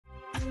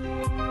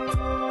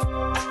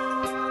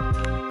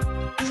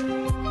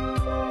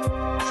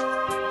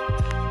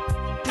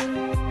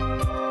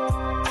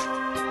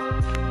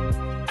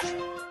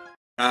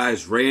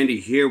guys? Randy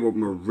here with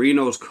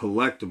Marino's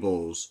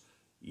Collectibles.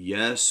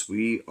 Yes,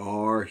 we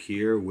are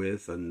here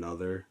with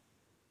another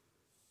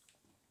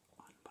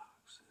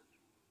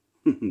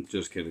unboxing.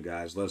 Just kidding,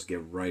 guys. Let's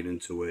get right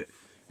into it.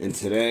 And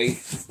today,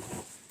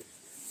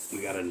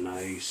 we got a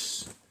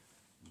nice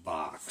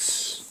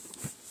box.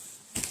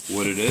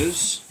 What it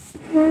is,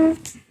 you're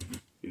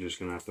just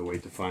going to have to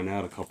wait to find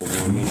out a couple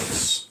more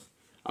minutes.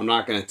 I'm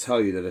not going to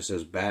tell you that it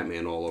says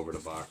Batman all over the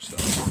box,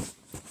 though.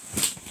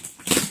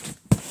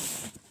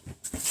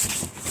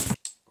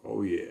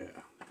 Oh, yeah.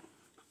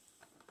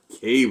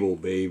 Cable,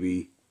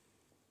 baby.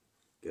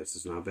 Guess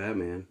it's not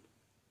Batman.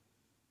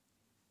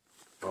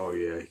 Oh,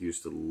 yeah. He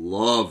used to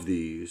love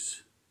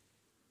these.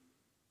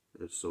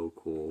 That's so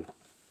cool.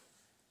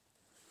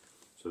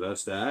 So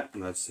that's that.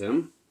 And that's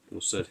him.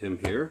 We'll set him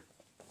here.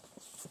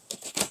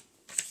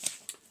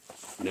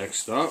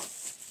 Next up,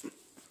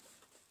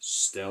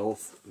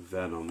 Stealth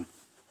Venom.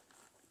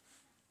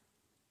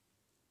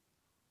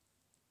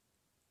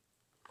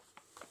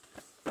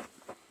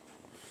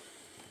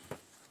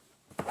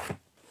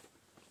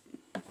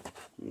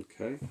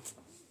 Okay.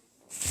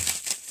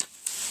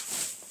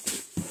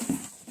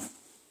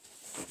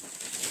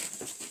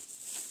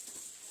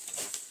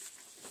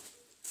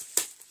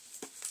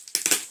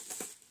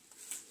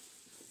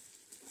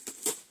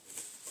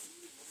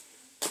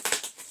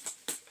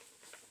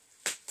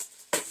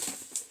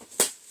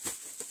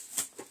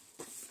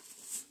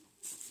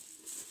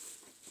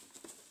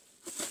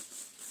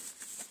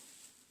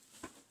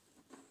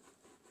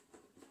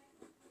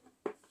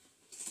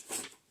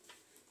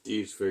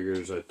 These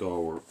figures I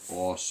thought were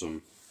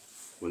awesome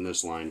when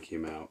this line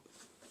came out.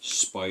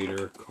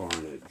 Spider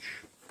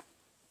Carnage.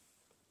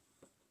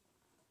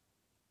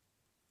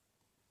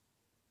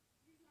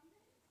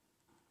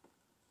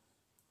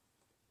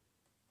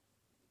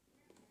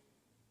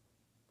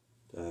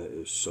 That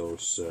is so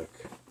sick.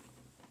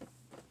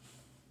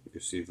 You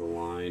can see the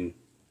line.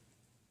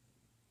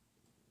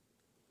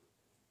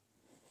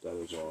 That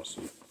is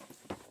awesome.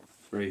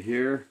 Right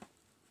here.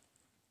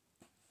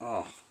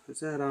 Oh,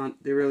 is that on?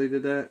 They really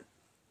did that?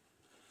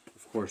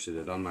 Of course they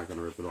did. I'm not going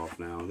to rip it off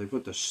now. They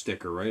put the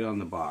sticker right on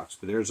the box.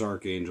 But there's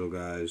Archangel,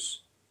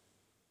 guys.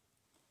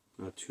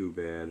 Not too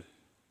bad.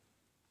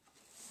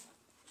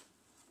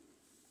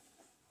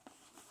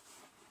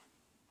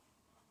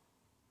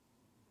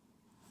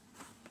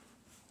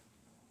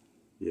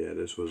 Yeah,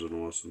 this was an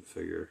awesome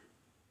figure.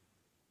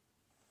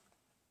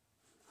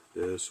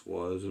 This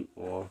was an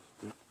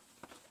awesome...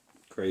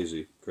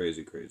 Crazy,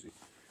 crazy, crazy.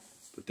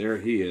 But there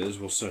he is.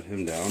 We'll set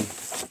him down.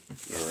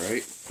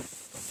 Alright.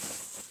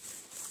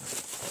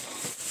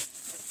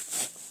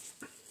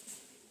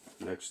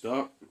 Next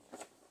up,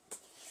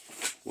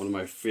 one of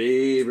my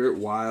favorite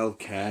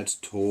Wildcats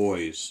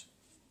toys.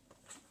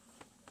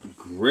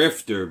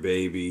 Grifter,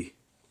 baby.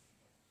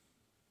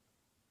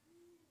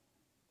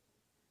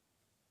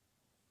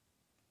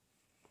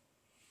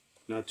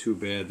 Not too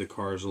bad. The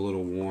car's a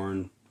little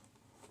worn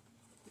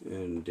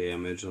and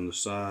damaged on the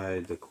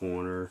side, the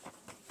corner,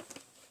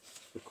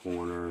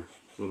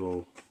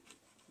 little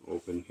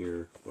open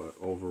here, but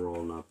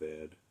overall not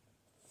bad.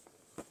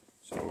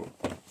 So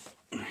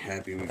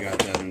happy we got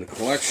that in the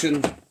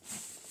collection.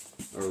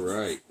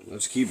 Alright,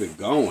 let's keep it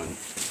going.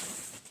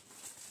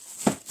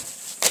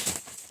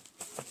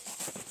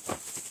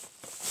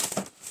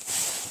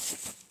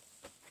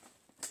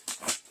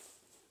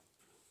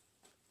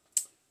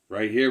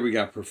 Right here we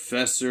got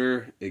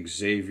Professor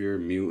Xavier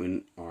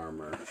Mutant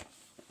Armor.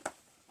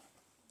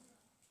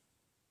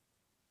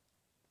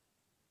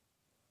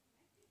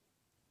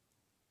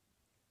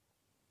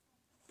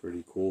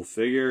 Pretty cool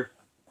figure.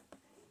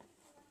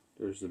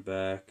 There's the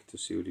back to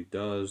see what he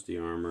does, the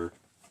armor.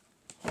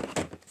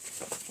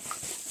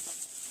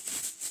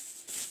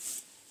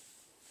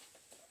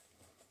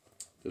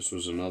 This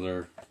was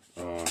another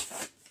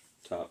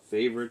top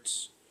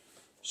favorites.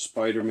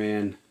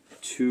 Spider-Man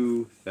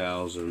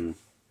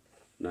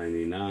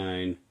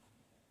 2099.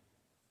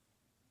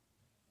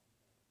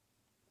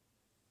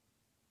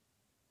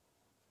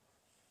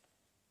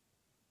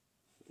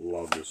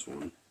 Love this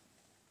one.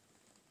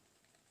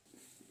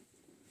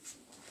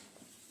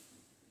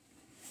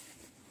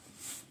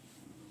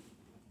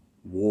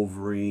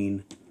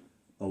 Wolverine,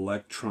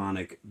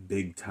 electronic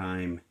big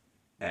time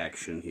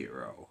action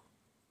hero.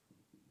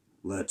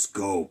 Let's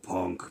go,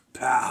 punk.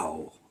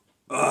 Pow.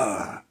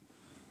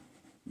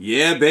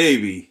 Yeah,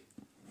 baby.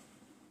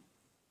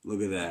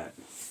 Look at that.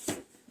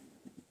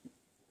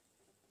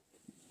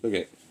 Look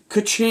at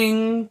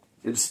ka-ching.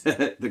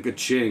 Instead the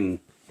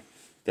ka-ching.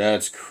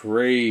 That's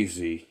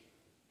crazy.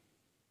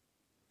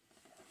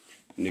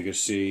 And you can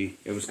see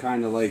it was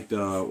kind of like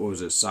the, what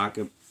was it,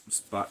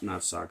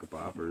 not socket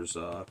poppers,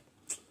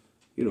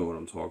 you know what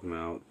I'm talking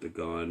about, the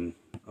gun.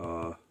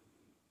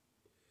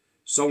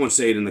 Someone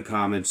say it in the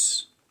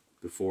comments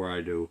before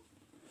I do.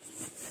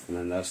 And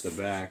then that's the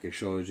back. It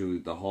shows you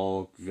the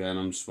Hulk,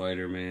 Venom,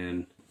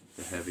 Spider-Man,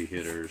 the heavy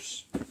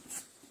hitters.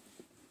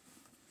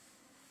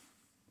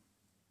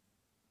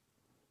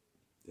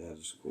 That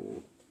is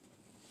cool.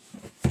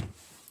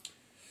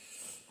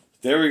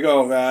 There we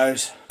go,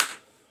 guys.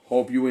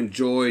 Hope you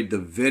enjoyed the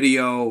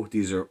video.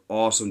 These are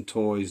awesome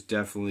toys.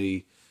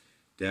 Definitely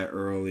that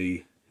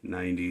early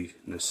 90s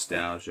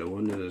nostalgia.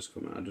 When did this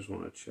come out? I just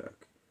want to check.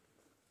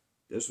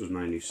 This was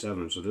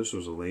 97, so this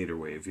was a later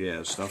wave.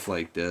 Yeah, stuff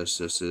like this.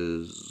 This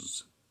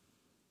is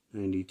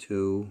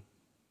 92.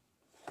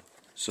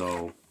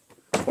 So,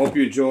 hope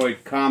you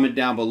enjoyed. Comment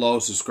down below,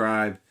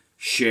 subscribe,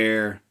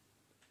 share,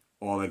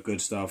 all that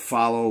good stuff.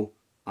 Follow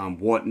on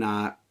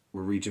Whatnot.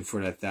 We're reaching for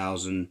that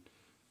 1,000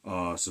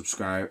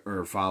 subscribe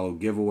or follow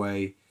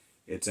giveaway.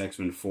 It's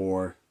X-Men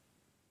 4,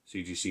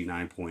 CGC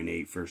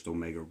 9.8, First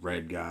Omega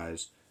Red,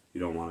 guys. You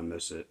don't want to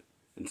miss it.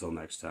 Until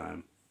next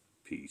time,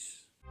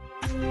 peace.